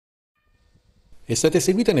È stata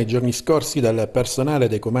eseguita nei giorni scorsi dal personale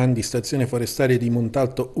dei comandi Stazione Forestale di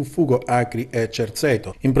Montalto, Uffugo, Acri e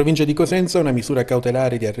Cerzeto, in provincia di Cosenza, una misura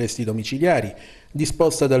cautelare di arresti domiciliari,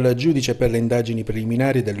 disposta dal giudice per le indagini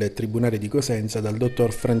preliminari del Tribunale di Cosenza, dal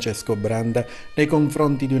dottor Francesco Branda, nei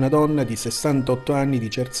confronti di una donna di 68 anni di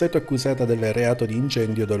Cerzeto accusata del reato di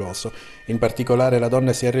incendio doloso. In particolare, la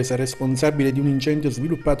donna si è resa responsabile di un incendio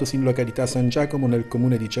sviluppatosi in località San Giacomo nel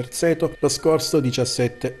comune di Cerzeto lo scorso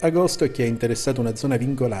 17 agosto e che ha interessato una zona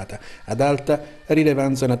vincolata ad alta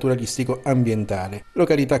rilevanza naturalistico-ambientale.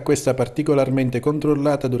 Località questa particolarmente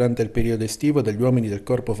controllata durante il periodo estivo dagli uomini del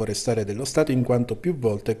Corpo Forestale dello Stato in quanto più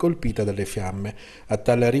volte colpita dalle fiamme. A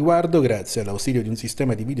tal riguardo, grazie all'ausilio di un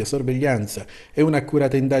sistema di videosorveglianza e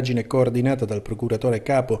un'accurata indagine coordinata dal procuratore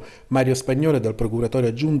capo Mario Spagnolo e dal procuratore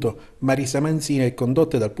aggiunto Marisa Manzini e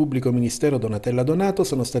condotte dal pubblico ministero Donatella Donato,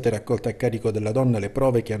 sono state raccolte a carico della donna le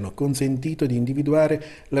prove che hanno consentito di individuare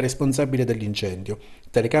la responsabile dell'incendio.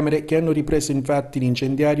 Telecamere che hanno ripreso infatti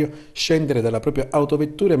l'incendiario scendere dalla propria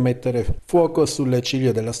autovettura e mettere fuoco sul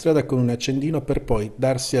ciglio della strada con un accendino per poi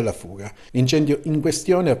darsi alla fuga. L'incendio in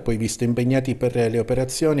questione ha poi visto impegnati per le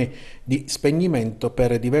operazioni di spegnimento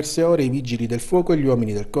per diverse ore i vigili del fuoco e gli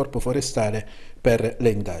uomini del Corpo Forestale per le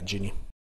indagini.